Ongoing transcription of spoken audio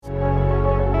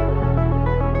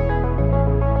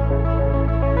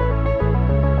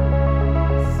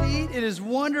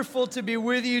wonderful to be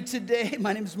with you today.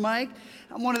 My name's Mike.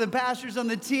 I'm one of the pastors on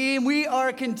the team. We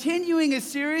are continuing a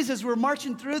series as we're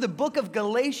marching through the book of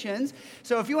Galatians.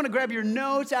 So if you want to grab your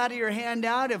notes out of your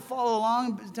handout and follow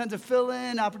along, tons of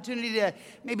fill-in, opportunity to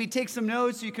maybe take some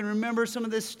notes so you can remember some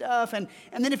of this stuff. And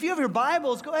then if you have your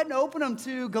Bibles, go ahead and open them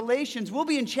to Galatians. We'll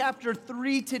be in chapter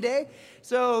 3 today.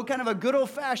 So kind of a good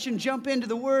old-fashioned jump into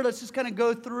the Word. Let's just kind of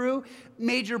go through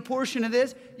major portion of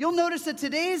this. You'll notice that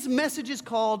today's message is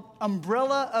called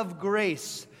Umbrella of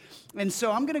Grace. And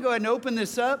so I'm going to go ahead and open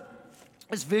this up.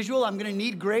 This visual, I'm going to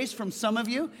need grace from some of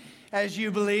you as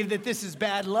you believe that this is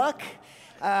bad luck.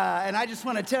 And I just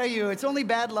want to tell you, it's only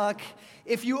bad luck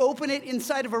if you open it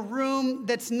inside of a room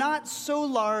that's not so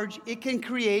large, it can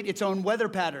create its own weather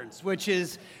patterns, which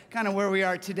is kind of where we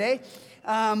are today.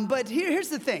 But here's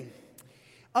the thing.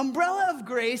 Umbrella of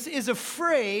grace is a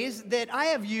phrase that I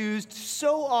have used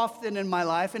so often in my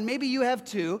life, and maybe you have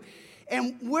too.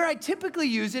 And where I typically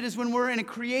use it is when we're in a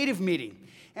creative meeting.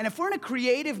 And if we're in a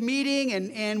creative meeting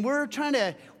and we're trying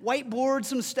to whiteboard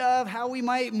some stuff, how we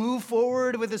might move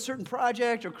forward with a certain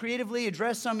project or creatively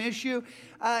address some issue,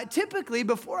 typically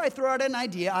before I throw out an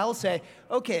idea, I'll say,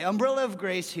 okay, umbrella of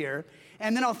grace here,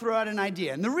 and then I'll throw out an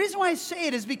idea. And the reason why I say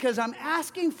it is because I'm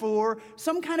asking for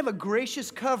some kind of a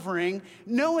gracious covering,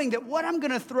 knowing that what I'm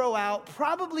going to throw out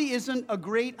probably isn't a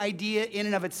great idea in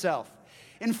and of itself.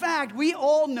 In fact, we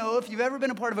all know, if you've ever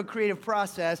been a part of a creative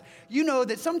process, you know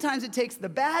that sometimes it takes the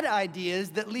bad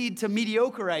ideas that lead to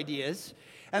mediocre ideas,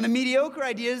 and the mediocre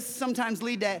ideas sometimes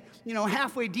lead to,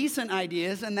 halfway decent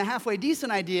ideas, and the halfway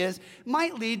decent ideas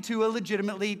might lead to a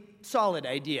legitimately solid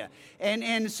idea.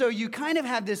 And so you kind of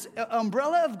have this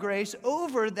umbrella of grace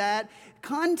over that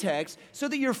context so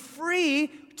that you're free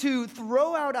to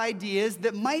throw out ideas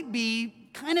that might be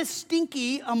kind of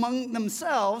stinky among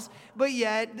themselves, but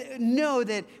yet know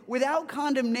that without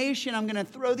condemnation, I'm going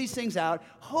to throw these things out,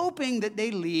 hoping that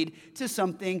they lead to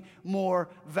something more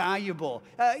valuable.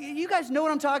 You guys know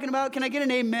what I'm talking about? Can I get an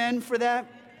amen for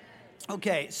that?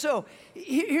 Okay, so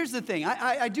here's the thing.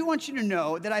 I do want you to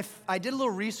know that I did a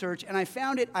little research, and I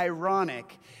found it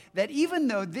ironic that even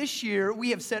though this year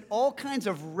we have set all kinds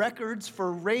of records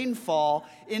for rainfall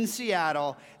in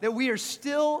Seattle, that we are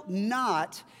still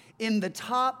not in the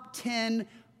top 10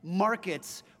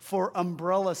 markets for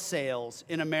umbrella sales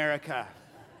in America.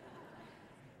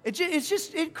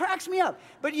 It cracks me up.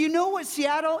 But you know what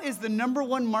Seattle is the number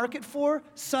one market for?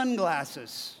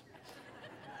 Sunglasses.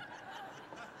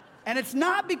 And it's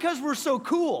not because we're so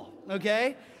cool,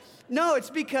 okay? No, it's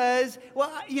because,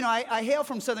 I hail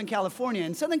from Southern California.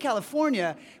 In Southern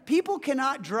California, people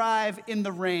cannot drive in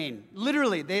the rain.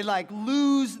 Literally, they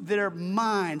lose their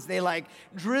minds. They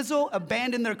drizzle,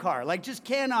 abandon their car, just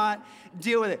cannot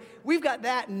deal with it. We've got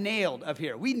that nailed up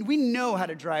here. We know how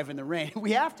to drive in the rain.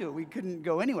 We have to. We couldn't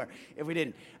go anywhere if we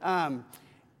didn't.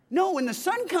 No, when the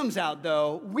sun comes out,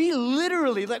 though, we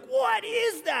literally, what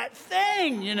is that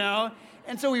thing,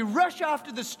 And so we rush off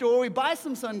to the store, we buy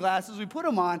some sunglasses, we put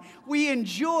them on, we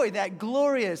enjoy that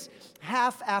glorious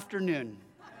half afternoon.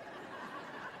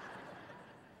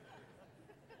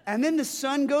 And then the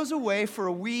sun goes away for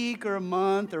a week or a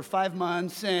month or 5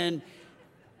 months, and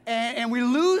we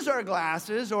lose our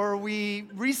glasses, or we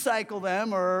recycle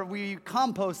them, or we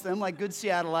compost them like good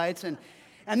Seattleites,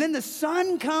 and then the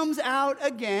sun comes out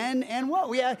again, and what?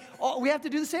 We have to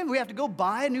do the same. We have to go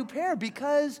buy a new pair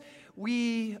because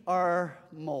we are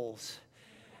moles.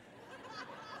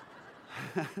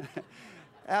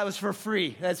 That was for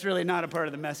free. That's really not a part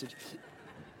of the message.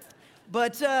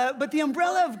 But the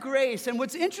umbrella of grace, and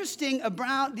what's interesting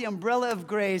about the umbrella of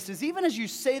grace is even as you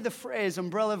say the phrase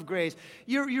umbrella of grace,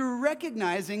 you're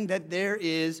recognizing that there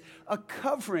is a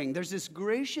covering. There's this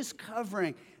gracious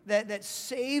covering that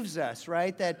saves us,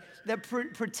 right? That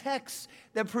protects,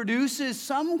 that produces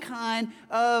some kind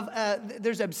of,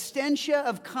 there's abstentia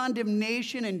of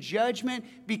condemnation and judgment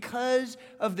because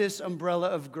of this umbrella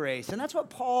of grace. And that's what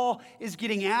Paul is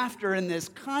getting after in this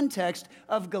context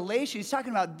of Galatians. He's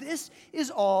talking about this is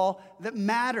all that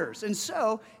matters. And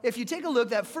so if you take a look,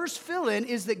 that first fill-in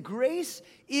is that grace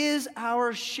is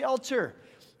our shelter.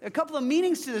 A couple of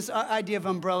meanings to this idea of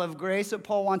umbrella of grace that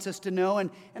Paul wants us to know. And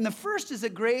the first is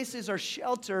that grace is our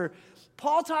shelter.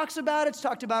 Paul talks about it. It's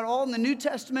talked about all in the New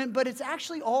Testament, but it's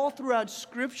actually all throughout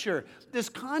Scripture, this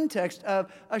context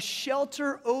of a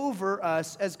shelter over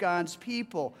us as God's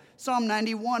people. Psalm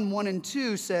 91, 1 and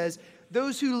 2 says,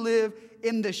 those who live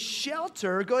in the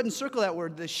shelter, go ahead and circle that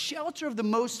word, the shelter of the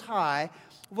Most High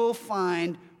will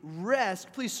find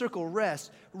rest, please circle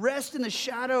rest, rest in the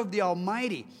shadow of the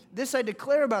Almighty. This I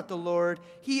declare about the Lord.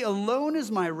 He alone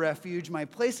is my refuge, my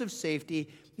place of safety.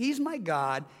 He's my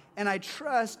God, and I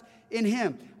trust in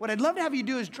him. What I'd love to have you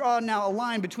do is draw now a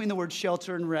line between the word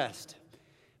shelter and rest,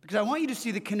 because I want you to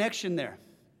see the connection there.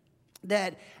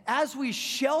 That as we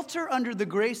shelter under the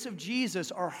grace of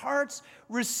Jesus, our hearts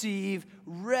receive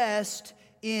rest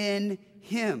in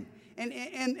him.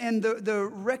 And the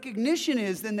recognition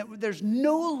is then that there's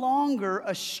no longer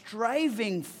a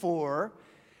striving for,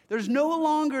 there's no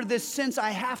longer this sense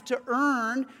I have to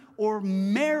earn or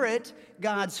merit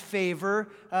God's favor,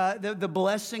 the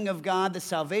blessing of God, the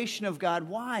salvation of God.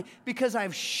 Why? Because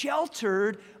I've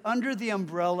sheltered under the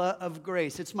umbrella of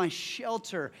grace. It's my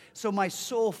shelter, so my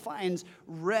soul finds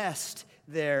rest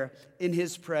there in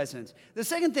his presence. The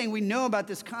second thing we know about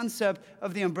this concept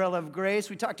of the umbrella of grace,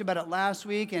 we talked about it last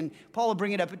week, and Paul will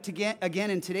bring it up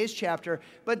again in today's chapter,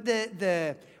 but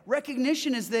the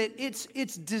recognition is that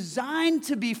it's designed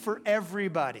to be for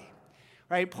everybody.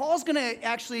 Right? Paul's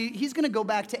he's going to go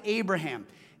back to Abraham,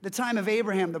 the time of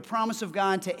Abraham, the promise of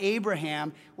God to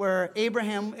Abraham, where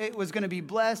Abraham was going to be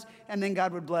blessed, and then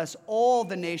God would bless all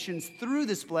the nations through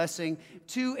this blessing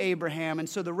to Abraham. And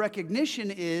so the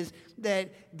recognition is that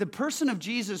the person of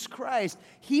Jesus Christ,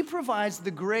 he provides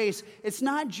the grace. It's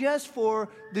not just for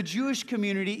the Jewish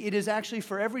community. It is actually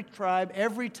for every tribe,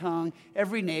 every tongue,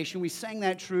 every nation. We sang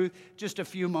that truth just a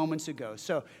few moments ago.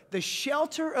 So the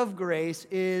shelter of grace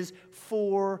is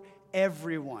for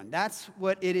everyone. That's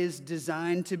what it is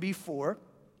designed to be for.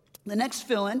 The next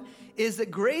fill-in is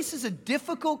that grace is a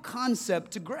difficult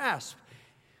concept to grasp.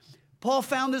 Paul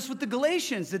found this with the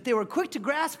Galatians, that they were quick to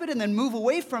grasp it and then move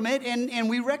away from it, and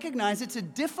we recognize it's a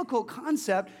difficult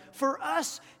concept for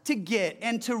us to get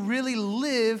and to really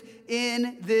live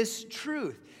in this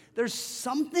truth. There's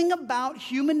something about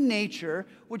human nature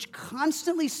which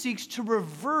constantly seeks to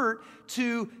revert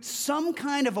to some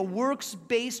kind of a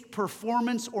works-based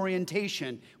performance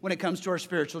orientation when it comes to our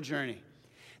spiritual journey.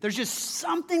 There's just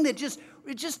something that just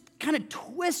kind of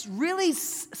twists really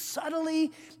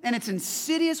subtly, and it's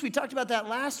insidious. We talked about that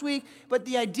last week, but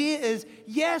the idea is,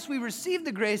 yes, we receive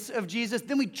the grace of Jesus,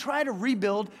 then we try to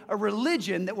rebuild a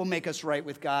religion that will make us right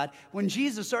with God, when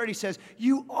Jesus already says,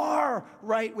 you are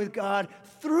right with God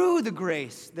through the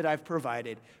grace that I've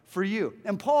provided for you.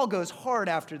 And Paul goes hard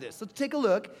after this. Let's take a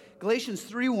look. Galatians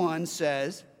 3:1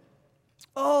 says,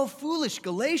 "Oh, foolish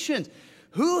Galatians,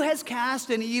 who has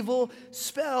cast an evil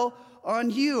spell on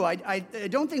you?" I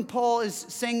don't think Paul is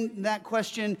saying that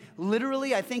question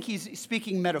literally. I think he's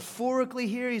speaking metaphorically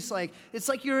here. He's like, it's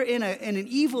like you're in an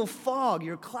evil fog.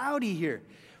 You're cloudy here.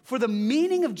 For the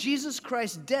meaning of Jesus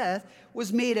Christ's death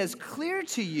was made as clear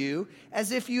to you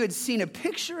as if you had seen a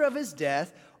picture of his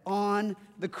death on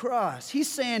the cross. He's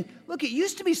saying, look, it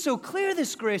used to be so clear,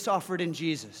 this grace offered in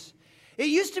Jesus. It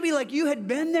used to be like you had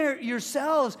been there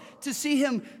yourselves to see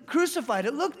him crucified.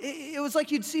 It was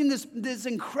like you'd seen this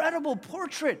incredible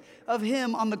portrait of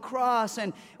him on the cross,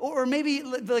 or maybe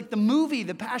like the movie,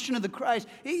 The Passion of the Christ.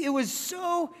 It was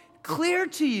so clear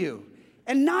to you.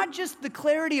 And not just the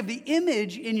clarity of the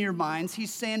image in your minds,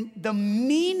 he's saying the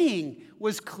meaning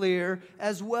was clear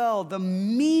as well. The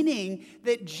meaning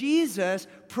that Jesus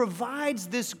provides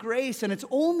this grace, and it's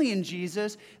only in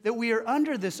Jesus that we are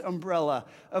under this umbrella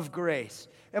of grace.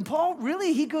 And Paul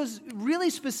he goes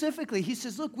really specifically. He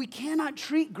says, look, we cannot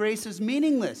treat grace as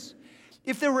meaningless.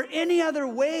 If there were any other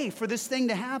way for this thing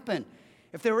to happen,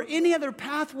 if there were any other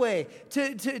pathway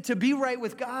to be right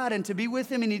with God and to be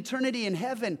with him in eternity in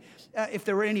heaven, if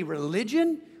there were any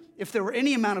religion, if there were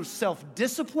any amount of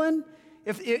self-discipline,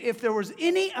 if there was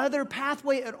any other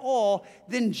pathway at all,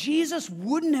 then Jesus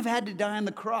wouldn't have had to die on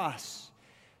the cross.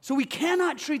 So we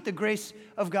cannot treat the grace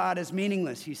of God as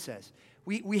meaningless, he says.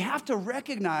 We have to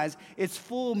recognize its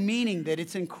full meaning, that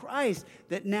it's in Christ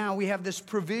that now we have this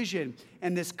provision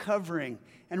and this covering.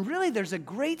 And really, there's a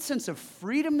great sense of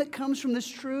freedom that comes from this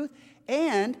truth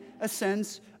and a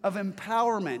sense of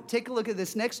empowerment. Take a look at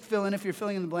this next fill-in if you're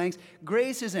filling in the blanks.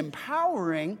 Grace is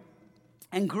empowering,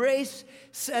 and grace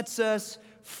sets us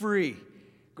free.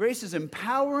 Grace is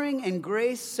empowering, and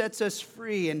grace sets us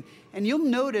free. And you'll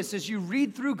notice as you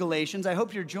read through Galatians, I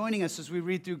hope you're joining us as we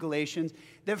read through Galatians,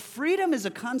 that freedom is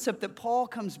a concept that Paul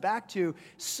comes back to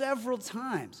several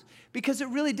times, because it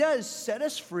really does set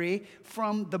us free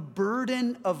from the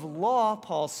burden of law,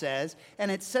 Paul says, and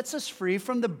it sets us free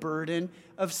from the burden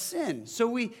of sin. So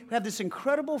we have this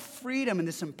incredible freedom and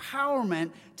this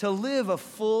empowerment to live a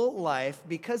full life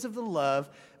because of the love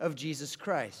of Jesus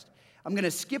Christ. I'm going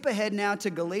to skip ahead now to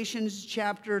Galatians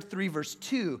chapter 3, verse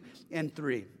 2 and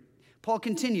 3. Paul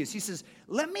continues. He says,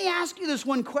 let me ask you this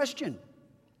one question.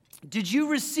 Did you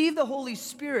receive the Holy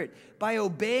Spirit by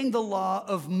obeying the law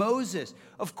of Moses?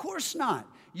 Of course not.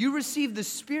 You received the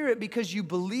Spirit because you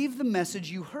believed the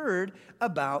message you heard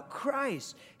about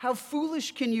Christ. How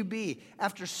foolish can you be?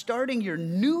 After starting your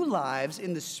new lives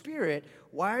in the Spirit,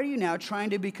 why are you now trying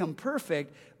to become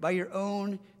perfect by your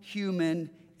own human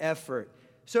effort?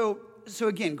 So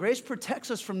again, grace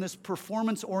protects us from this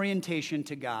performance orientation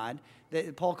to God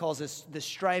that Paul calls this the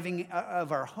striving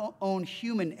of our own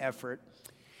human effort.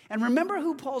 And remember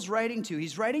who Paul's writing to.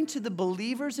 He's writing to the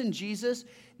believers in Jesus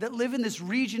that live in this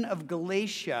region of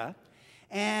Galatia.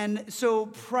 And so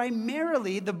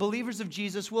primarily the believers of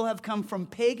Jesus will have come from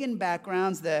pagan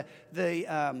backgrounds, the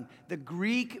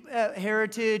Greek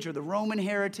heritage or the Roman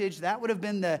heritage. That would have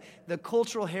been the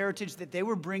cultural heritage that they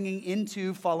were bringing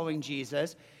into following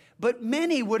Jesus. But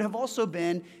many would have also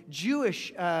been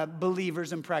Jewish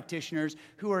believers and practitioners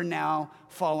who are now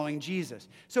following Jesus.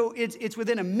 So it's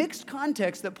within a mixed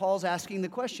context that Paul's asking the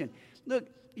question. Look,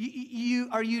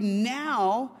 are you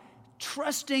now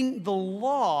trusting the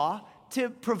law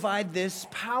to provide this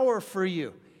power for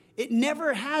you? It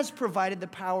never has provided the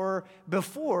power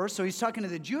before. So he's talking to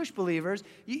the Jewish believers.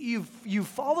 You've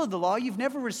followed the law. You've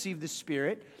never received the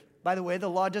Spirit. By the way, the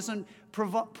law doesn't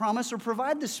promise or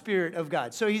provide the Spirit of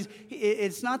God. So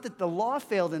it's not that the law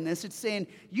failed in this. It's saying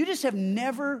you just have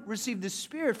never received the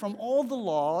Spirit from all the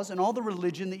laws and all the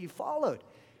religion that you followed.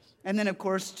 And then, of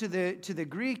course, to the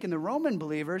Greek and the Roman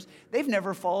believers, they've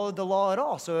never followed the law at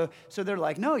all. So they're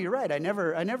like, no, you're right. I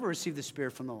never received the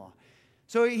Spirit from the law.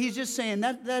 So he's just saying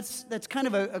that's kind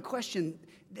of a question.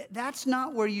 That's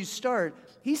not where you start.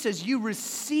 He says you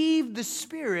receive the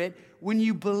Spirit when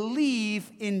you believe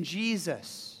in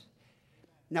Jesus.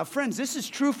 Now, friends, this is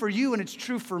true for you and it's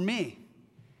true for me.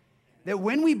 That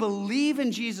when we believe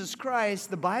in Jesus Christ,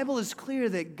 the Bible is clear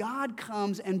that God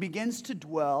comes and begins to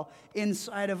dwell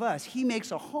inside of us. He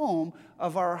makes a home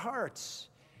of our hearts.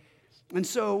 And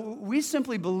so we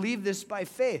simply believe this by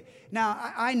faith.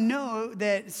 Now, I know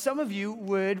that some of you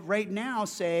would right now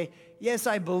say, yes,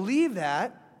 I believe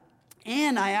that.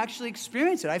 And I actually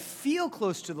experience it. I feel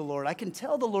close to the Lord. I can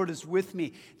tell the Lord is with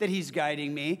me, that he's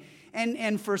guiding me.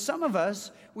 And for some of us,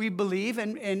 we believe,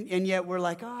 and yet we're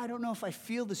like, I don't know if I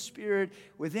feel the Spirit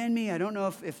within me. I don't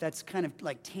know if that's kind of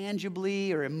like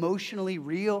tangibly or emotionally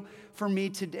real for me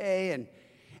today.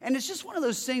 And it's just one of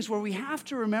those things where we have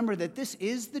to remember that this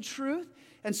is the truth.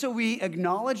 And so we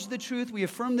acknowledge the truth, we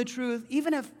affirm the truth,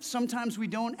 even if sometimes we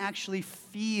don't actually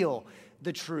feel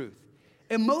the truth.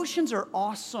 Emotions are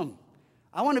awesome.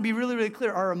 I want to be really, really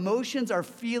clear. Our emotions, our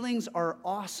feelings are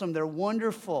awesome. They're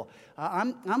wonderful.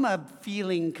 I'm a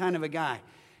feeling kind of a guy.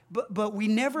 But we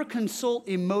never consult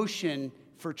emotion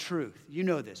for truth. You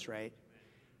know this, right?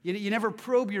 You never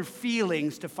probe your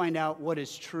feelings to find out what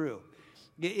is true.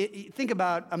 Think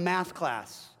about a math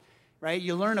class, right?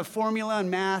 You learn a formula in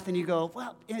math and you go,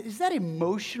 well, is that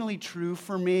emotionally true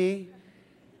for me?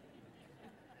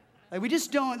 Like we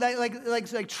just don't,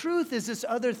 like truth is this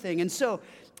other thing. And so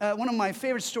one of my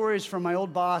favorite stories from my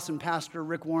old boss and pastor,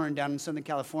 Rick Warren, down in Southern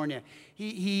California,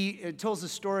 he tells the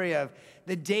story of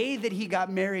the day that he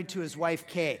got married to his wife,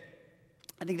 Kay.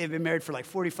 I think they've been married for like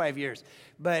 45 years.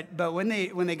 But when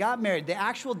they got married, the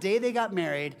actual day they got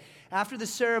married, after the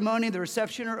ceremony, the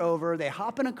reception are over, they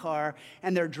hop in a car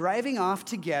and they're driving off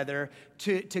together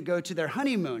to go to their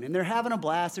honeymoon. And they're having a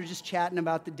blast. They're just chatting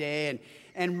about the day.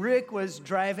 And Rick was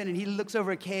driving and he looks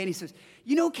over at Kay and he says,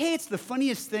 you know, Kay, it's the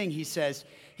funniest thing, he says.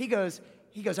 He goes,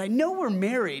 I know we're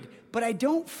married, but I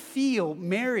don't feel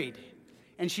married.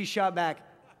 And she shot back,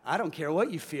 I don't care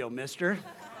what you feel, mister.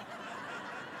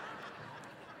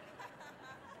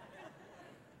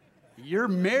 You're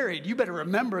married. You better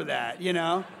remember that, you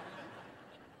know?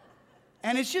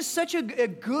 And it's just such a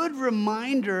good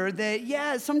reminder that,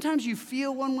 yeah, sometimes you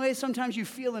feel one way, sometimes you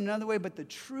feel another way, but the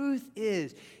truth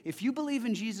is, if you believe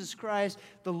in Jesus Christ,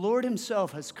 the Lord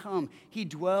himself has come. He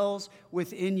dwells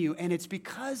within you, and it's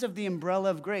because of the umbrella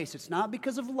of grace. It's not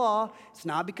because of law. It's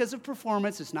not because of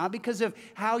performance. It's not because of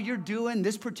how you're doing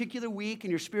this particular week and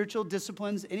your spiritual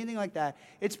disciplines, anything like that.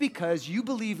 It's because you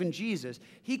believe in Jesus.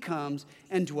 He comes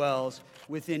and dwells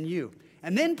within you.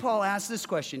 And then Paul asks this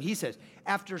question. He says,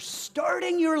 after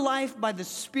starting your life by the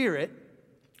Spirit,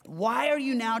 why are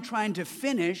you now trying to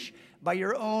finish by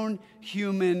your own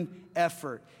human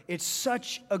effort? It's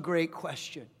such a great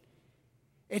question.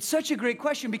 It's such a great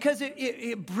question because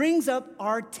it brings up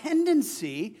our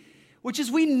tendency, which is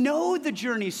we know the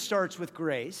journey starts with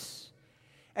grace,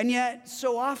 and yet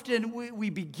so often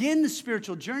we begin the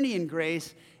spiritual journey in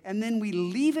grace, and then we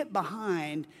leave it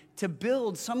behind to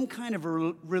build some kind of a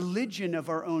religion of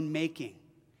our own making.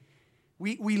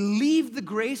 We leave the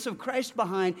grace of Christ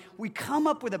behind. We come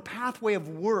up with a pathway of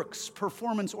works,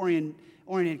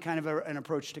 performance-oriented kind of an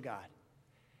approach to God.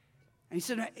 And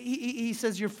he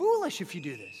says, you're foolish if you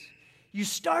do this. You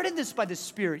started this by the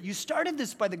Spirit. You started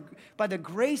this by the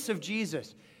grace of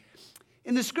Jesus.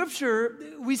 In the scripture,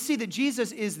 we see that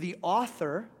Jesus is the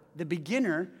author, the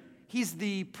beginner. He's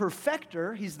the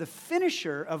perfecter. He's the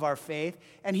finisher of our faith.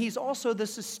 And he's also the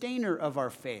sustainer of our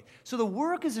faith. So the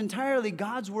work is entirely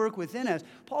God's work within us.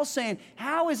 Paul's saying,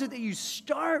 how is it that you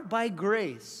start by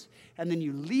grace and then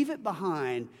you leave it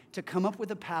behind to come up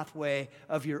with a pathway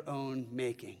of your own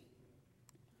making?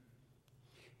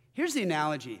 Here's the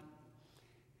analogy.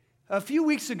 A few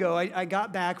weeks ago, I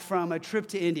got back from a trip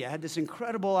to India. I had this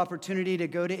incredible opportunity to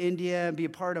go to India and be a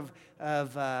part of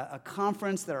a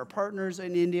conference that our partners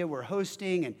in India were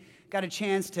hosting, and got a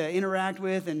chance to interact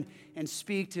with and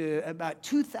speak to about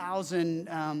 2,000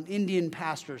 Indian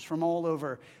pastors from all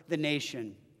over the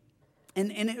nation.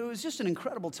 And it was just an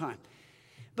incredible time.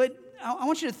 But I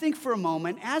want you to think for a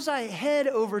moment, as I head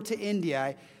over to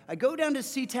India, I go down to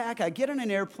SeaTac, I get on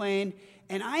an airplane,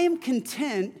 and I am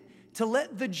content to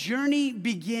let the journey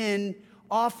begin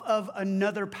off of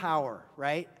another power,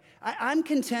 right? I'm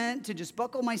content to just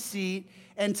buckle my seat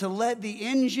and to let the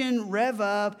engine rev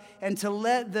up and to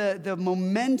let the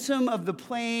momentum of the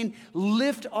plane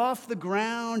lift off the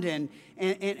ground and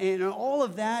all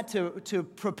of that to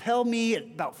propel me at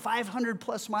about 500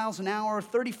 plus miles an hour,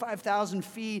 35,000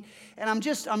 feet. And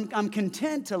I'm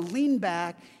content to lean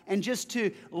back and just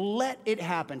to let it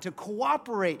happen, to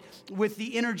cooperate with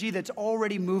the energy that's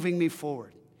already moving me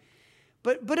forward.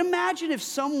 But imagine if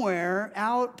somewhere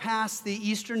out past the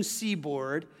eastern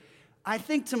seaboard, I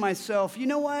think to myself, you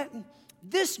know what?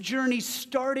 This journey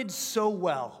started so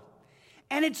well,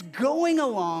 and it's going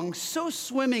along so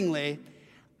swimmingly,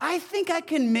 I think I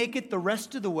can make it the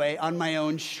rest of the way on my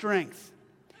own strength.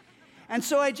 And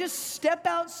so I just step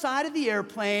outside of the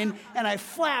airplane, and I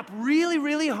flap really,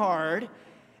 really hard,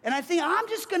 and I think I'm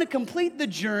just going to complete the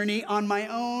journey on my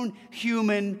own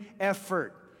human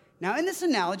effort. Now, in this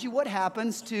analogy, what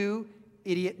happens to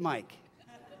idiot Mike?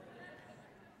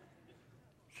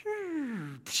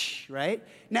 Right?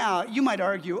 Now, you might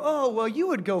argue, oh, well, you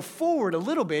would go forward a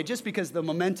little bit just because of the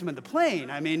momentum of the plane.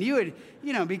 I mean, you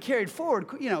would, be carried forward,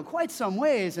 quite some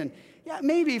ways. And yeah,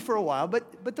 maybe for a while,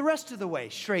 but the rest of the way,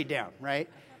 straight down, right?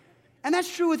 And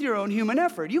that's true with your own human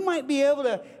effort. You might be able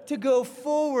to go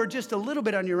forward just a little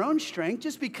bit on your own strength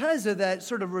just because of that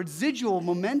sort of residual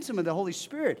momentum of the Holy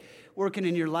Spirit working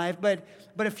in your life. But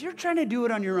if you're trying to do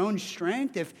it on your own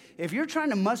strength, if you're trying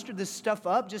to muster this stuff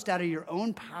up just out of your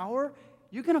own power,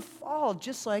 you're going to fall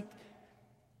just like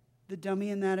the dummy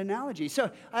in that analogy.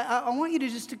 So I want you to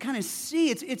just to kind of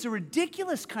see, it's a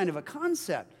ridiculous kind of a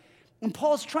concept. And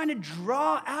Paul's trying to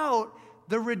draw out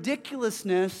the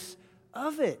ridiculousness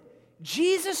of it.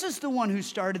 Jesus is the one who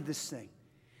started this thing.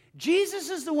 Jesus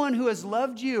is the one who has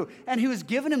loved you and who has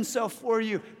given himself for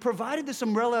you, provided this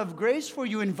umbrella of grace for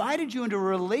you, invited you into a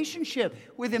relationship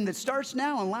with him that starts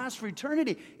now and lasts for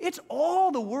eternity. It's all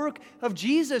the work of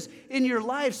Jesus in your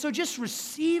life. So just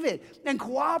receive it and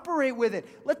cooperate with it.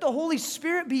 Let the Holy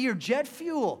Spirit be your jet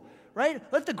fuel, right?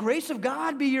 Let the grace of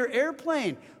God be your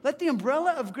airplane. Let the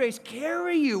umbrella of grace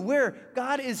carry you where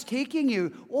God is taking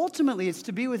you. Ultimately, it's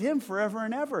to be with him forever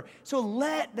and ever. So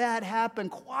let that happen.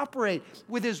 Cooperate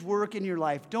with his work in your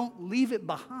life. Don't leave it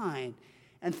behind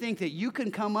and think that you can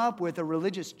come up with a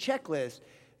religious checklist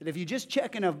that if you just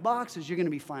check enough boxes, you're going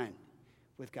to be fine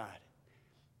with God.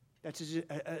 That's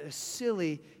a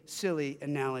silly, silly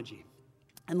analogy.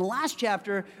 And the last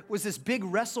chapter was this big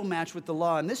wrestle match with the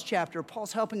law. In this chapter,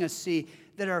 Paul's helping us see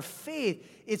that our faith,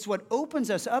 it's what opens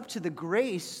us up to the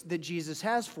grace that Jesus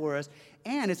has for us,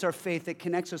 and it's our faith that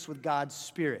connects us with God's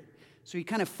Spirit. So he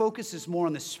kind of focuses more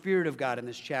on the Spirit of God in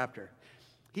this chapter.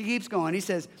 He keeps going. He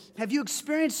says, have you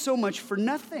experienced so much for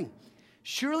nothing?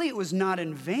 Surely it was not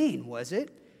in vain, was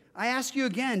it? I ask you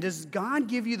again, does God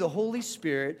give you the Holy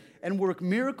Spirit and work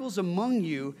miracles among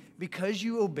you because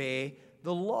you obey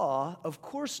the law? Of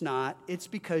course not. It's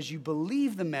because you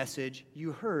believe the message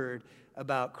you heard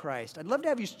about Christ. I'd love to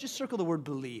have you just circle the word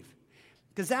believe,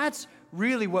 because that's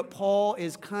really what Paul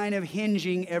is kind of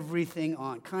hinging everything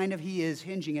on. He is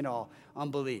hinging it all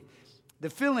on belief. The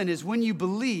fill-in is when you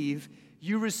believe,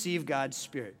 you receive God's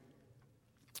Spirit.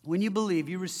 When you believe,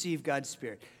 you receive God's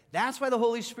Spirit. That's why the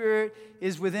Holy Spirit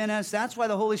is within us. That's why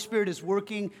the Holy Spirit is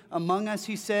working among us,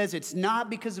 he says. It's not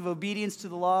because of obedience to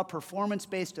the law,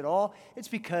 performance-based at all. It's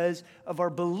because of our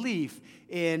belief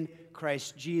in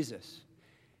Christ Jesus.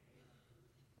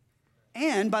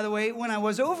 And by the way, when I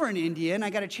was over in India and I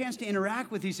got a chance to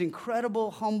interact with these incredible,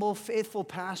 humble, faithful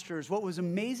pastors, what was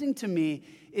amazing to me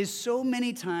is so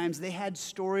many times they had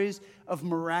stories of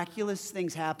miraculous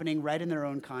things happening right in their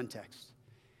own context.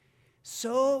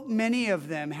 So many of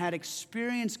them had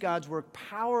experienced God's work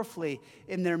powerfully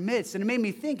in their midst. And it made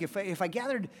me think, if I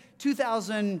gathered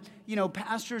 2,000,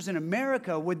 pastors in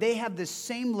America, would they have the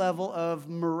same level of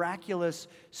miraculous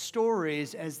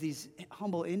stories as these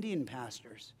humble Indian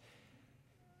pastors?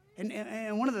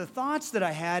 And one of the thoughts that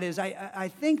I had is I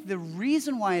think the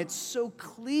reason why it's so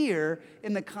clear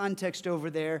in the context over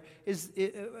there is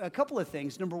a couple of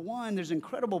things. Number one, there's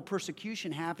incredible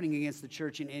persecution happening against the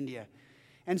church in India.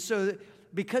 And so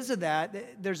because of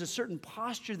that, there's a certain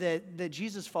posture that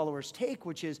Jesus followers take,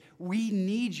 which is, we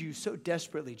need you so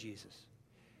desperately, Jesus.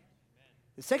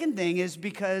 The second thing is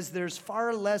because there's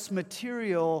far less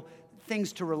material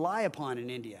things to rely upon in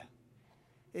India.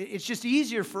 It's just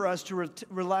easier for us to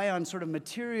rely on sort of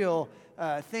material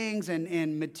things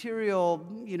and material,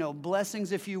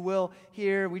 blessings, if you will,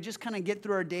 here. We just kind of get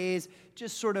through our days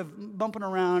just sort of bumping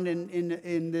around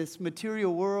in this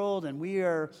material world, and we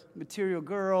are material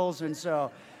girls, and so...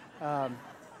 but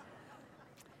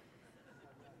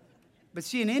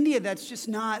see, in India, that's just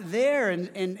not there,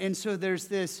 and so there's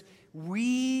this,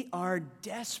 we are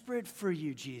desperate for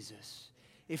you, Jesus.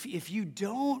 If you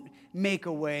don't make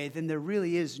a way, then there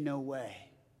really is no way.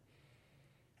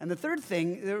 And the third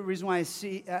thing, the reason why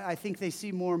I think they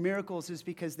see more miracles is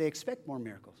because they expect more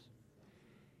miracles.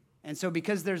 And so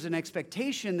because there's an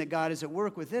expectation that God is at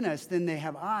work within us, then they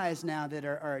have eyes now that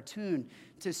are attuned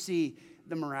to see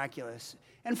the miraculous.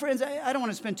 And friends, I don't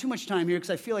want to spend too much time here because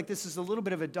I feel like this is a little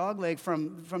bit of a dogleg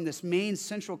from this main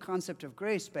central concept of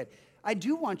grace. But I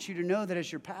do want you to know that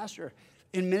as your pastor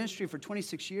in ministry for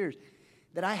 26 years,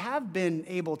 that I have been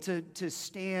able to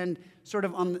stand sort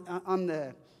of on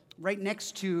the right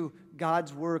next to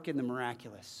God's work in the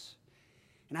miraculous.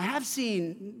 And I have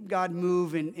seen God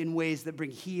move in ways that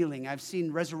bring healing. I've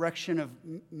seen resurrection of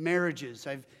marriages.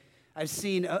 I've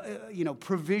seen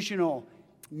provisional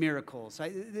miracles.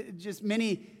 Just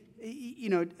many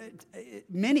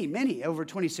over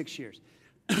 26 years.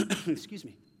 Excuse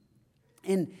me.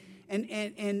 And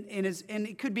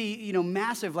it could be,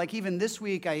 massive. Like even this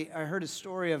week, I heard a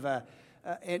story of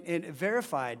and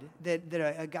verified that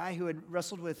a guy who had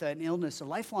wrestled with an illness, a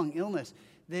lifelong illness,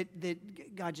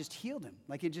 that God just healed him.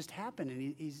 Like it just happened,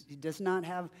 and he does not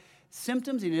have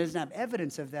symptoms, and he doesn't have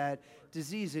evidence of that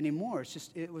disease anymore.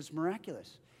 It was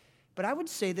miraculous. But I would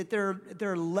say that there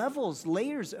are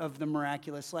layers of the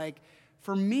miraculous. Like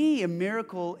for me, a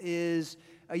miracle is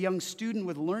a young student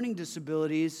with learning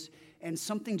disabilities and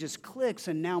something just clicks,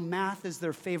 and now math is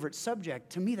their favorite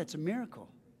subject. To me, that's a miracle,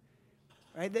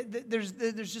 right? There's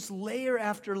just layer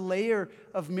after layer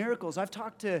of miracles. I've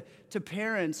talked to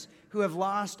parents who have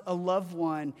lost a loved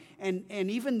one, and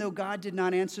even though God did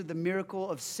not answer the miracle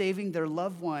of saving their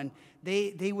loved one,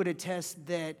 they would attest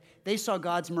that they saw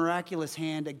God's miraculous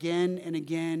hand again and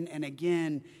again and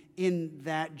again in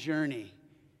that journey.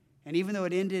 And even though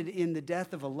it ended in the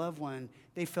death of a loved one,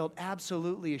 they felt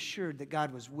absolutely assured that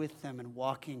God was with them and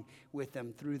walking with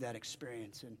them through that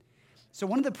experience. And so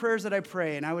one of the prayers that I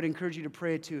pray, and I would encourage you to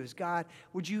pray it too, is, God,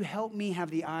 would you help me have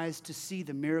the eyes to see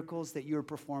the miracles that you're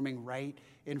performing right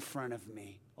in front of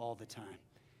me all the time?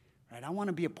 Right? I want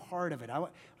to be a part of it. I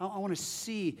want to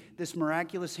see this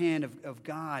miraculous hand of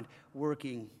God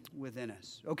working within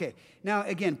us. Okay, now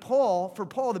again, for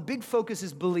Paul, the big focus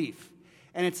is belief.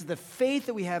 And it's the faith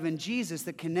that we have in Jesus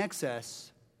that connects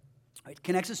us. It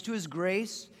connects us to his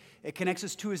grace. It connects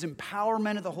us to his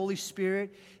empowerment of the Holy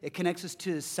Spirit. It connects us to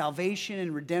his salvation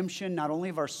and redemption, not only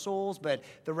of our souls, but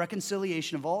the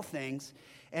reconciliation of all things.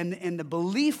 And the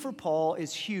belief for Paul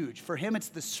is huge. For him, it's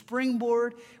the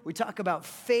springboard. We talk about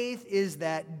faith is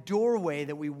that doorway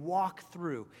that we walk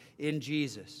through in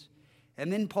Jesus.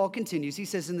 And then Paul continues. He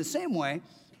says, in the same way,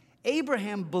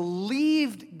 Abraham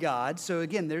believed God. So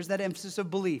again, there's that emphasis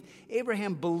of belief.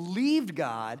 Abraham believed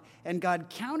God, and God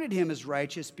counted him as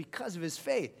righteous because of his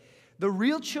faith. The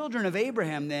real children of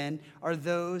Abraham, then, are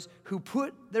those who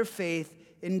put their faith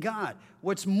in God.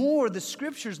 What's more, the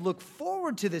scriptures look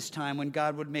forward to this time when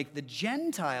God would make the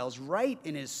Gentiles right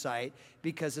in his sight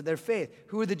because of their faith.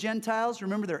 Who are the Gentiles?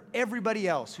 Remember, they're everybody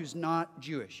else who's not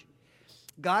Jewish.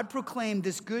 God proclaimed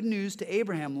this good news to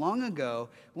Abraham long ago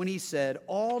when he said,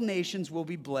 all nations will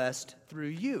be blessed through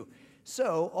you.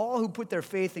 So all who put their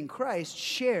faith in Christ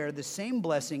share the same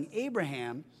blessing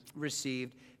Abraham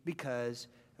received because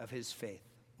of his faith.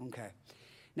 Okay.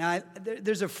 Now,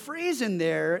 there's a phrase in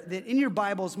there that in your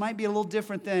Bibles might be a little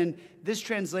different than this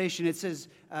translation. It says,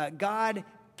 God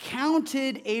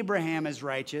counted Abraham as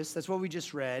righteous. That's what we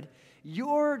just read.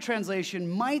 Your translation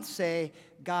might say,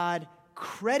 God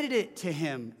credited to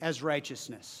him as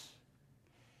righteousness.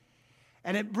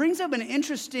 And it brings up an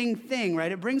interesting thing,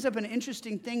 right? It brings up an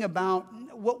interesting thing about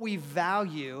what we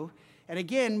value. And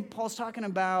again, Paul's talking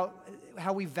about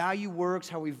how we value works,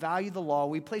 how we value the law.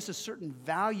 We place a certain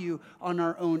value on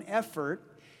our own effort.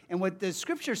 And what the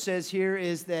scripture says here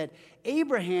is that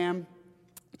Abraham,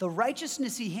 the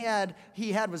righteousness he had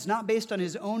was not based on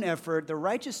his own effort. The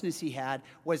righteousness he had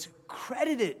was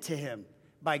credited to him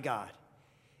by God.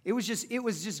 It was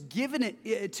just given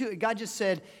it to God. Just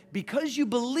said, because you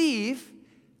believe,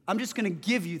 I'm just going to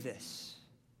give you this,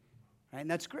 right? And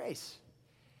that's grace.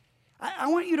 I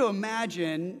want you to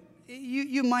imagine.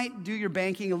 You might do your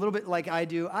banking a little bit like I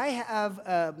do. I have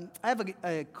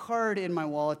a card in my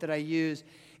wallet that I use.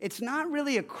 It's not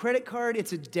really a credit card.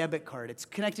 It's a debit card. It's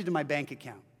connected to my bank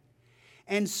account.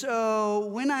 And so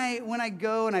when I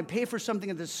go and I pay for something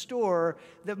at the store,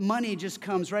 the money just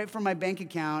comes right from my bank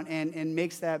account and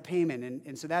makes that payment.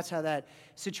 And so that's how that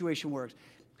situation works.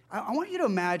 I want you to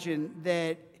imagine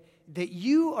that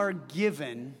you are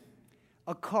given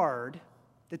a card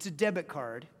that's a debit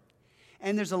card,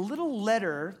 and there's a little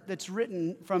letter that's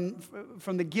written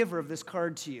from the giver of this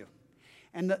card to you.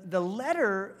 And the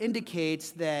letter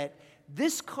indicates that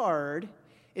this card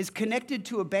is connected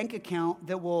to a bank account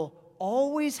that will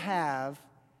always have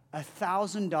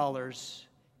 $1,000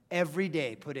 every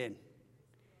day put in.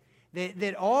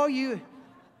 That all you,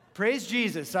 praise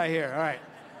Jesus, I hear, all right.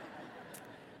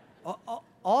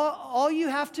 All you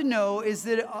have to know is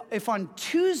that if on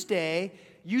Tuesday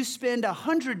you spend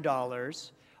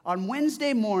 $100, on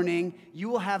Wednesday morning you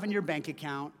will have in your bank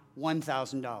account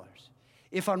 $1,000.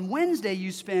 If on Wednesday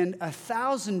you spend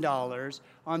 $1,000,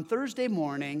 on Thursday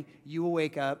morning you will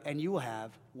wake up and you will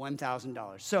have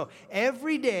 $1,000. So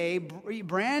every day,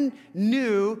 brand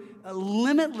new,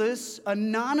 limitless,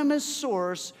 anonymous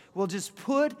source will just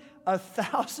put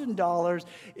 $1,000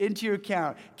 into your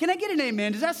account. Can I get an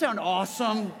amen? Does that sound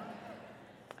awesome?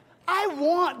 I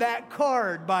want that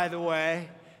card, by the way.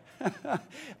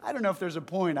 I don't know if there's a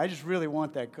point. I just really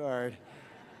want that card.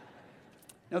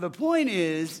 Now, the point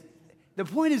is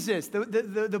this.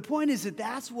 The point is that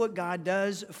that's what God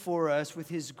does for us with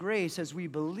his grace as we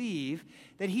believe,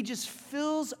 that he just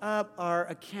fills up our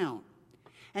account.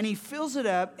 And he fills it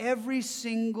up every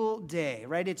single day,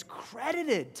 right? It's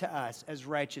credited to us as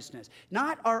righteousness.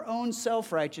 Not our own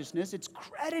self-righteousness. It's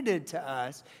credited to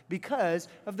us because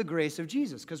of the grace of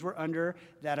Jesus, because we're under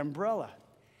that umbrella.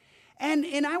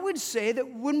 And I would say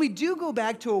that when we do go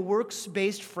back to a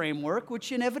works-based framework,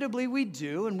 which inevitably we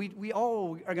do, and we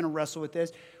all are going to wrestle with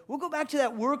this, we'll go back to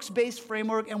that works-based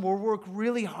framework and we'll work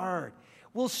really hard.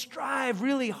 We'll strive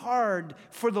really hard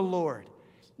for the Lord.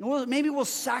 Maybe we'll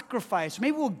sacrifice,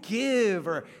 maybe we'll give,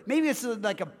 or maybe it's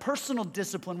like a personal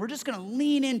discipline we're just going to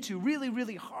lean into really,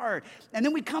 really hard. And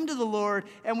then we come to the Lord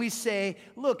and we say,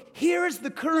 look, here's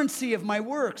the currency of my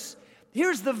works.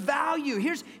 Here's the value.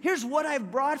 Here's what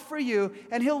I've brought for you.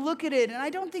 And he'll look at it, and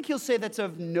I don't think he'll say that's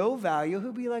of no value.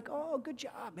 He'll be like, oh, good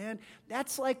job, man.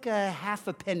 That's like a half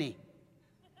a penny.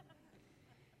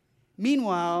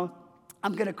 Meanwhile,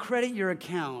 I'm going to credit your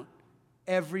account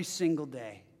every single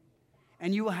day.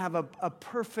 And you will have a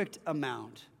perfect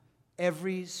amount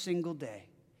every single day.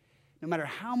 No matter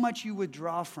how much you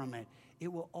withdraw from it,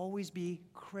 it will always be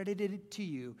credited to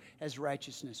you as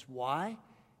righteousness. Why?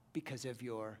 Because of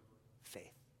your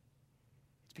faith.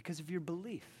 It's because of your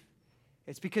belief.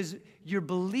 It's because your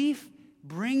belief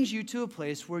brings you to a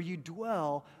place where you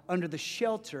dwell under the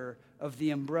shelter of the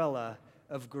umbrella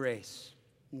of grace.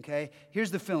 Okay?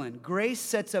 Here's the fill-in. Grace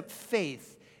sets up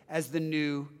faith as the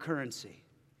new currency.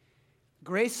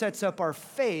 Grace sets up our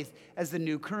faith as the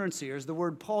new currency, or as the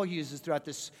word Paul uses throughout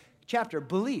this chapter,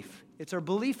 belief. It's our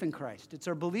belief in Christ. It's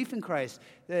our belief in Christ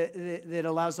that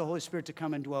allows the Holy Spirit to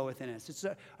come and dwell within us. It's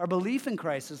our belief in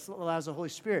Christ that allows the Holy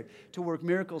Spirit to work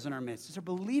miracles in our midst. It's our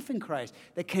belief in Christ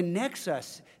that connects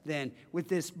us then with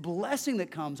this blessing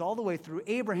that comes all the way through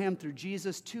Abraham, through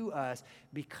Jesus to us.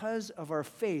 Because of our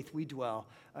faith, we dwell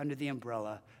under the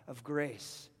umbrella of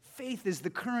grace. Faith is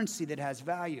the currency that has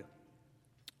value.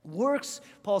 Works,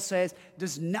 Paul says,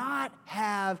 does not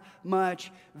have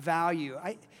much value.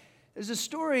 There's a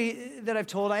story that I've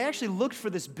told. I actually looked for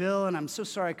this bill, and I'm so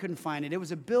sorry I couldn't find it. It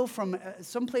was a bill from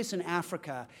someplace in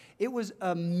Africa. It was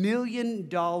 $1 million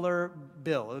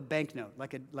bill, a banknote,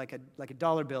 like a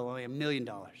dollar bill, only $1 million.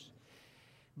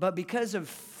 But because of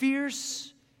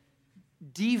fierce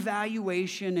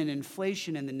devaluation and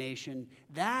inflation in the nation,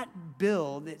 that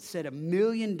bill that said $1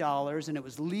 million, and it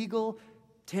was legal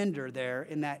tender there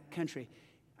in that country,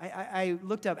 I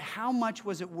looked up how much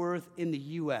was it worth in the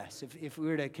U.S. If we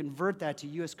were to convert that to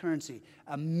U.S. currency.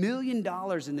 $1 million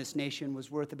in this nation was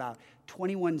worth about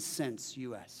 21 cents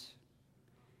U.S.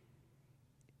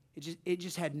 It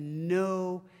just had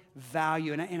no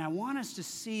value. And I want us to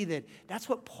see that that's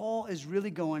what Paul is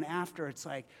really going after. It's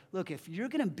like, look, if you're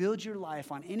going to build your life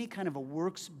on any kind of a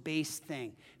works-based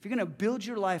thing, if you're going to build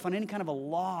your life on any kind of a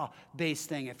law-based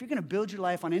thing, if you're going to build your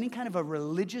life on any kind of a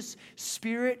religious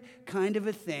spirit kind of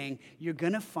a thing, you're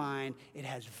going to find it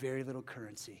has very little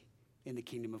currency in the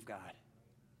kingdom of God.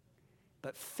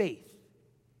 But faith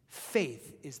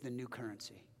is the new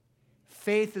currency.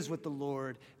 Faith is what the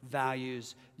Lord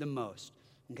values the most.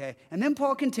 Okay? And then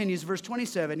Paul continues, verse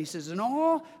 27, he says, and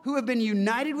all who have been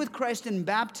united with Christ in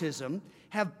baptism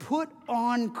have put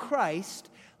on Christ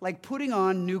like putting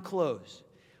on new clothes.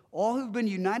 All who've been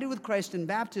united with Christ in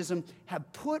baptism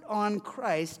have put on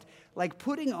Christ like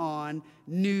putting on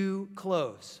new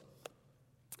clothes.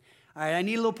 All right, I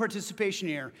need a little participation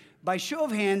here. By show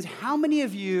of hands, how many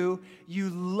of you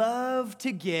love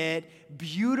to get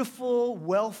beautiful,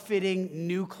 well-fitting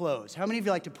new clothes? How many of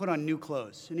you like to put on new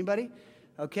clothes? Anybody?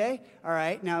 Okay, all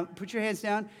right. Now, put your hands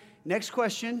down. Next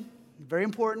question, very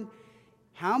important.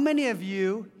 How many of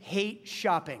you hate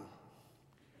shopping?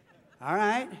 All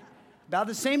right, about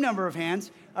the same number of hands.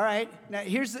 All right, now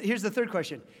here's the third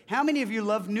question. How many of you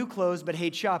love new clothes but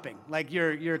hate shopping? Like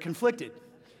you're conflicted.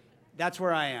 That's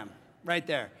where I am, right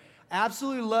there.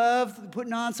 Absolutely love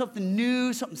putting on something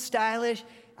new, something stylish.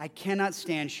 I cannot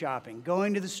stand shopping.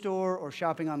 Going to the store or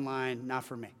shopping online, not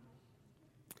for me.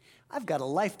 I've got a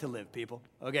life to live, people.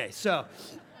 Okay, so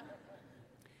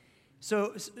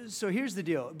here's the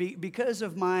deal. Because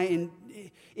of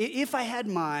if I had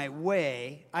my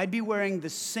way, I'd be wearing the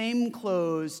same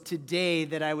clothes today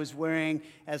that I was wearing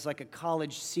as like a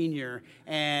college senior,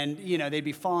 and they'd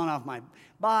be falling off my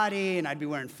body, and I'd be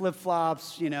wearing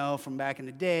flip-flops, from back in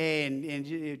the day, and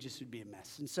it just would be a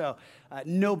mess. And so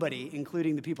nobody,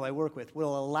 including the people I work with,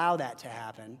 will allow that to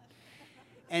happen.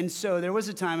 And so there was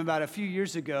a time about a few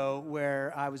years ago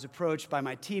where I was approached by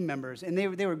my team members, and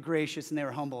they were gracious and they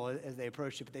were humble as they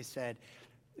approached it, but they said,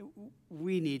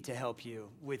 we need to help you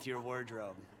with your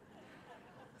wardrobe.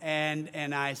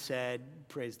 And I said,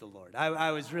 praise the Lord.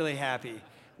 I was really happy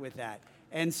with that.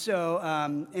 And so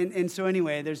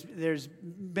anyway, there's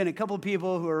been a couple of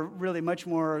people who are really much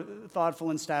more thoughtful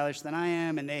and stylish than I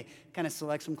am, and they kind of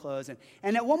select some clothes.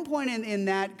 And at one point in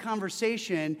that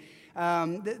conversation,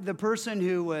 the person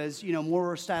who was,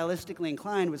 more stylistically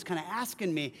inclined was kind of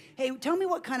asking me, hey, tell me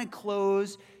what kind of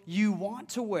clothes you want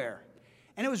to wear.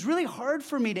 And it was really hard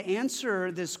for me to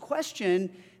answer this question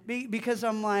because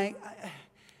I'm like,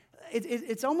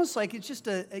 it's almost like it's just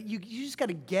you just got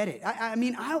to get it.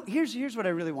 Here's what I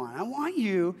really want. I want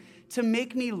you to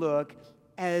make me look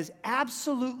as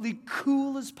absolutely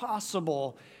cool as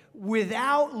possible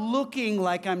without looking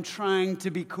like I'm trying to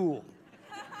be cool.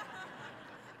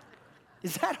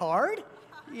 Is that hard?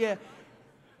 Yeah.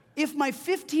 If my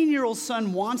 15-year-old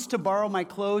son wants to borrow my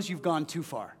clothes, you've gone too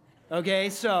far.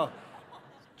 Okay? So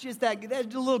just that a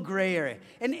little gray area.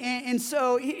 And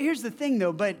so here's the thing,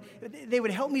 though. But they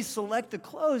would help me select the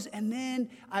clothes, and then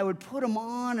I would put them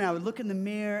on, and I would look in the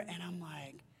mirror, and I'm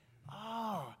like,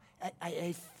 oh,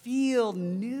 I feel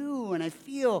new, and I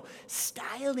feel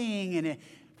styling, and I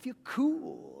feel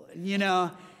cool.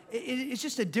 And, it's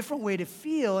just a different way to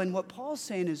feel. And what Paul's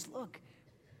saying is, look,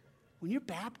 when you're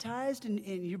baptized and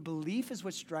your belief is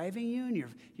what's driving you and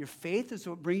your faith is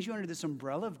what brings you under this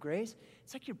umbrella of grace,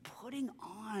 it's like you're putting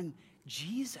on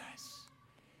Jesus.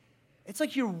 It's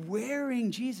like you're wearing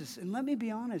Jesus. And let me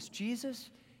be honest, Jesus,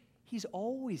 he's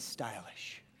always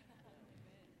stylish.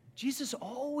 Jesus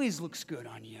always looks good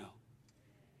on you.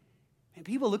 And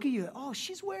people look at you, oh,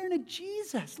 she's wearing a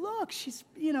Jesus. Look, she's,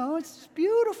 it's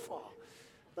beautiful.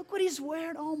 Look what he's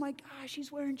wearing. Oh my gosh,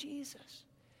 he's wearing Jesus.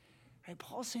 Right,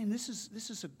 Paul's saying this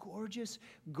is a gorgeous,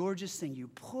 gorgeous thing. You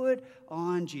put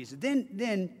on Jesus.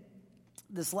 Then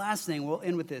this last thing, we'll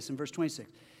end with this in verse 26.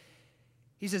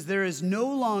 He says, there is no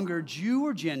longer Jew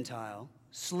or Gentile,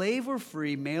 slave or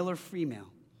free, male or female,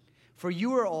 for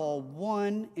you are all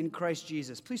one in Christ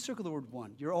Jesus. Please circle the word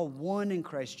one. You're all one in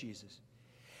Christ Jesus.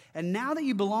 And now that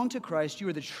you belong to Christ, you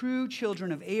are the true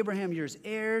children of Abraham. You're his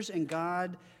heirs, and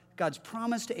God's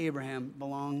promise to Abraham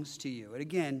belongs to you. And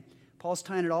again, Paul's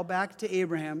tying it all back to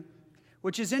Abraham,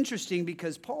 which is interesting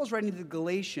because Paul's writing to the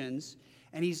Galatians,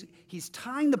 and he's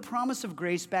tying the promise of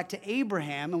grace back to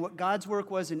Abraham and what God's work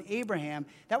was in Abraham.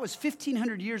 That was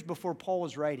 1,500 years before Paul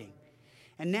was writing.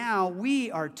 And now we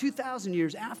are 2,000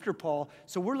 years after Paul,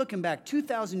 so we're looking back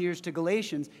 2,000 years to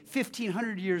Galatians,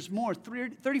 1,500 years more,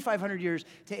 3,500 years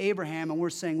to Abraham, and we're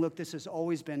saying, look, this has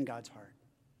always been God's heart.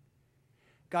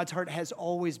 God's heart has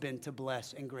always been to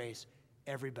bless and grace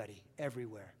everybody,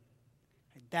 everywhere.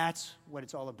 That's what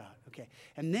it's all about, okay?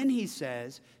 And then he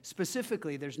says,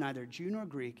 specifically, there's neither Jew nor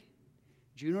Greek,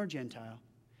 Jew nor Gentile.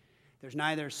 There's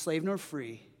neither slave nor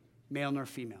free, male nor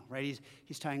female, right?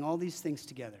 He's tying all these things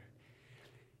together.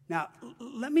 Now,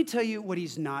 let me tell you what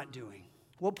he's not doing.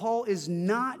 What Paul is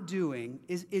not doing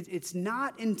is it's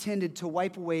not intended to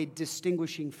wipe away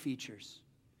distinguishing features.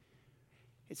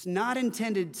 It's not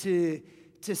intended to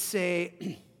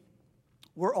say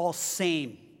we're all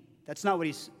same. That's not what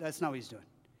he's doing.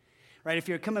 Right? If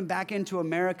you're coming back into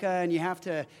America and you have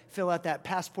to fill out that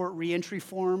passport reentry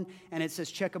form and it says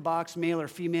check a box, male or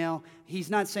female, he's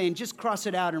not saying just cross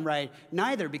it out and write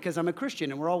neither because I'm a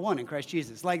Christian and we're all one in Christ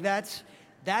Jesus. Like that's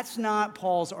not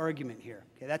Paul's argument here.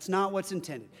 Okay? That's not what's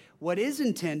intended. What is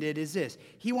intended is this.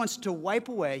 He wants to wipe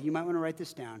away, you might want to write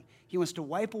this down, he wants to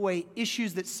wipe away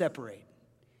issues that separate.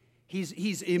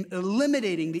 He's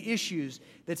eliminating the issues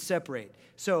that separate.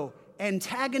 So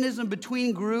antagonism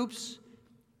between groups,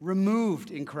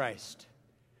 removed in Christ.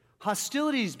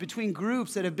 Hostilities between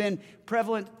groups that have been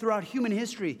prevalent throughout human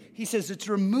history, he says it's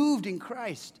removed in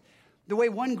Christ. The way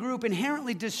one group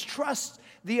inherently distrusts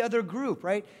the other group,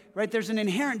 right? There's an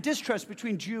inherent distrust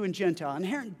between Jew and Gentile,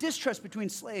 inherent distrust between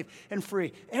slave and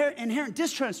free, inherent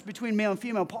distrust between male and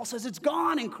female. Paul says it's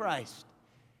gone in Christ.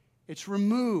 It's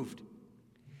removed.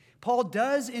 Paul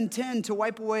does intend to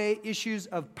wipe away issues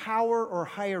of power or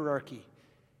hierarchy.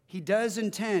 He does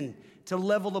intend to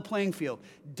level the playing field.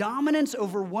 Dominance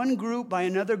over one group by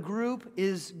another group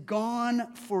is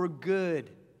gone for good.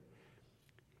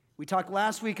 We talked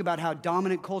last week about how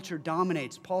dominant culture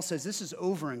dominates. Paul says this is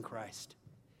over in Christ.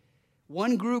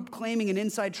 One group claiming an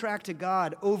inside track to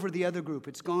God over the other group.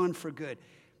 It's gone for good.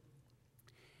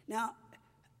 Now,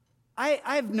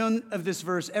 I've known of this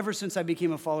verse ever since I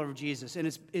became a follower of Jesus, and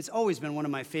it's always been one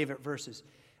of my favorite verses.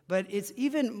 But it's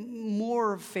even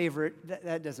more favorite,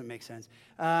 that doesn't make sense.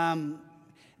 I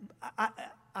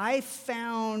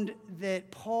found that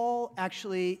Paul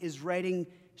actually is writing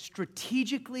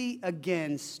strategically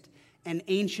against an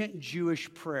ancient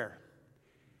Jewish prayer.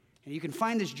 And you can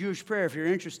find this Jewish prayer if you're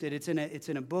interested. It's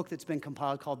in a book that's been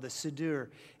compiled called the Siddur,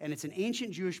 and it's an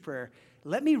ancient Jewish prayer.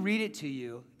 Let me read it to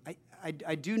you.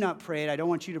 I do not pray it. I don't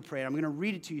want you to pray it. I'm going to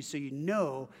read it to you so you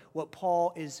know what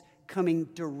Paul is coming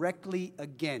directly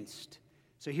against.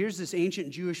 So here's this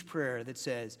ancient Jewish prayer that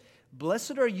says,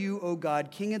 "Blessed are you, O God,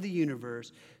 King of the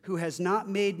universe, who has not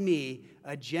made me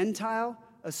a Gentile,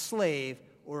 a slave,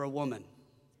 or a woman."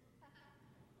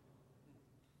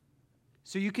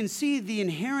 So you can see the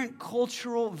inherent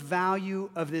cultural value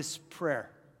of this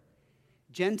prayer.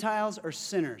 Gentiles are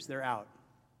sinners, they're out.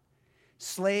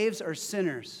 Slaves are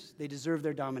sinners, they deserve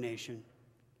their domination.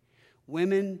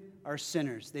 Women are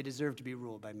sinners, they deserve to be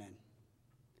ruled by men.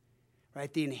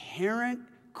 Right? The inherent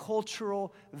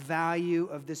cultural value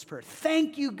of this prayer.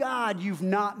 Thank you, God, you've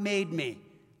not made me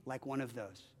like one of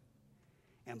those.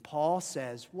 And Paul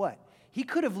says what? He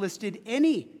could have listed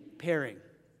any pairing.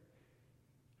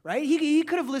 Right? He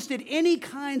could have listed any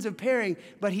kinds of pairing,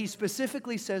 but he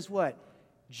specifically says what?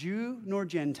 Jew nor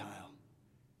Gentile,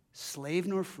 slave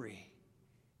nor free,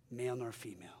 male nor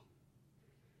female.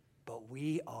 But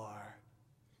we're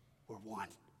one.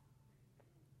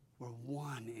 We're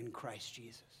one in Christ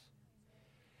Jesus.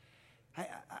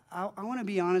 I want to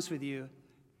be honest with you.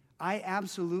 I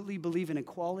absolutely believe in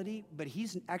equality, but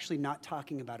he's actually not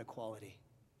talking about equality.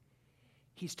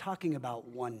 He's talking about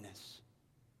oneness.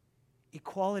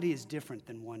 Equality is different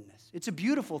than oneness. It's a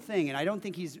beautiful thing, and I don't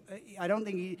think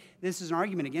this is an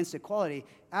argument against equality.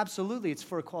 Absolutely, it's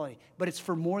for equality, but it's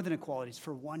for more than equality. It's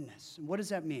for oneness. And what does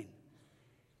that mean?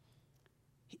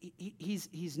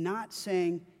 He's not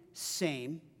saying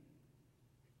same.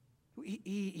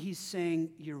 He's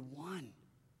saying you're one.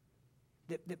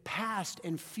 That past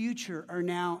and future are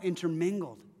now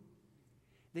intermingled.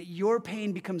 That your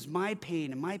pain becomes my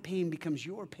pain, and my pain becomes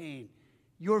your pain.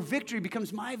 Your victory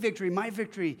becomes my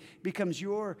victory becomes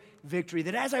your victory.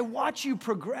 That as I watch you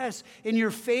progress in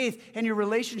your faith and your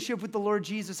relationship with the Lord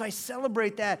Jesus, I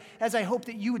celebrate that as I hope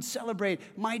that you would celebrate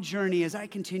my journey as I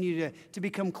continue to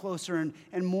become closer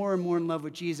and more in love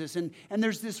with Jesus. And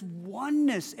there's this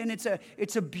oneness, and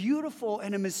it's a beautiful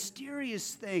and a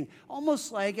mysterious thing,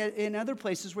 almost like in other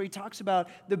places where he talks about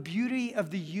the beauty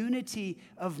of the unity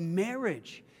of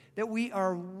marriage. That we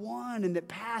are one and that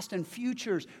past and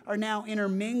futures are now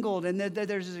intermingled, and that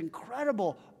there's this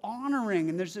incredible honoring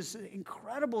and there's this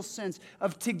incredible sense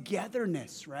of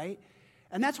togetherness, right?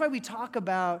 And that's why we talk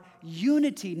about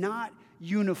unity, not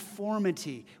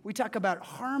uniformity. We talk about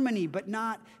harmony, but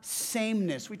not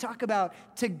sameness. We talk about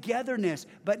togetherness,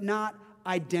 but not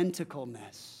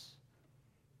identicalness,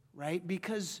 right?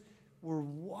 Because we're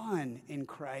one in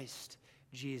Christ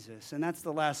Jesus. And that's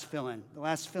the last fill-in. The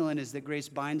last fill-in is that grace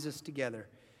binds us together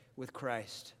with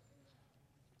Christ.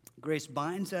 Grace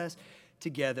binds us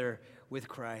together with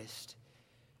Christ.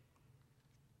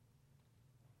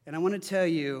 And I want to tell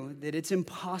you that it's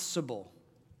impossible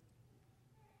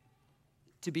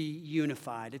to be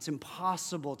unified. It's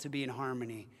impossible to be in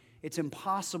harmony. It's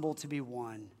impossible to be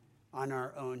one on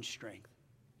our own strength.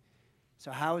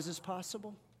 So how is this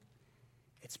possible?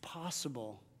 It's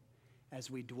possible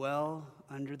as we dwell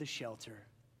under the shelter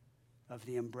of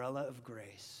the umbrella of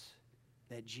grace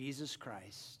that Jesus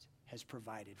Christ has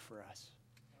provided for us.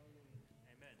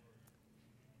 Amen.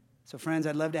 So friends,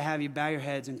 I'd love to have you bow your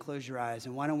heads and close your eyes.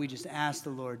 And why don't we just ask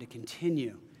the Lord to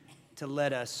continue to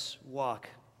let us walk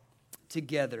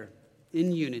together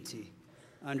in unity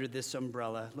under this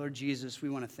umbrella. Lord Jesus, we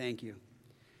want to thank you.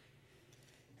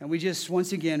 And we just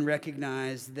once again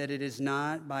recognize that it is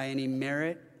not by any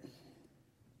merit,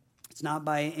 it's not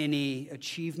by any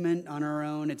achievement on our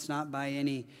own, it's not by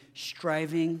any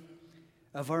striving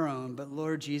of our own, but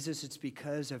Lord Jesus, it's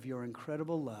because of your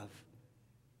incredible love.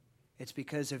 It's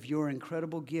because of your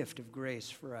incredible gift of grace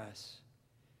for us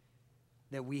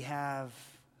that we have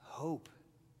hope,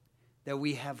 that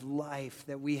we have life,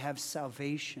 that we have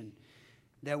salvation,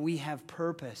 that we have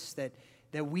purpose, that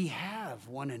we have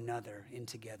one another in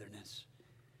togetherness.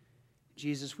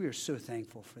 Jesus, we are so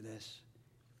thankful for this.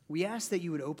 We ask that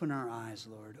you would open our eyes,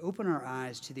 Lord. Open our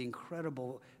eyes to the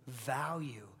incredible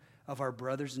value of our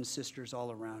brothers and sisters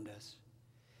all around us.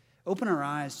 Open our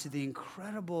eyes to the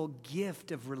incredible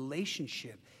gift of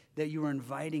relationship that you are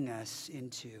inviting us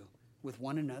into with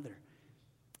one another.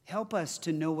 Help us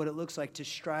to know what it looks like to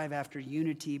strive after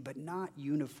unity, but not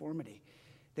uniformity.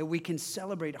 That we can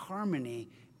celebrate harmony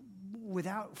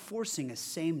without forcing a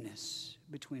sameness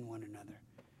between one another.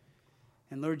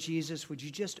 And Lord Jesus, would you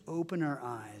just open our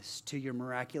eyes to your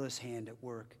miraculous hand at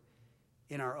work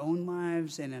in our own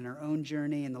lives and in our own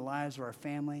journey, in the lives of our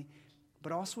family,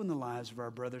 but also in the lives of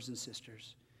our brothers and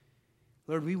sisters.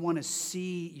 Lord, we want to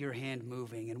see your hand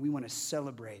moving, and we want to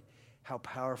celebrate how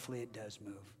powerfully it does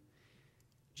move.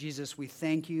 Jesus, we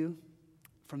thank you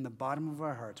from the bottom of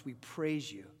our hearts. We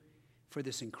praise you for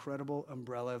this incredible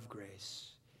umbrella of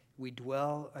grace. We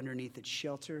dwell underneath its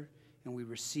shelter, and we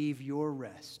receive your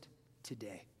rest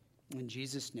today. In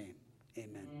Jesus' name,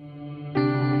 amen.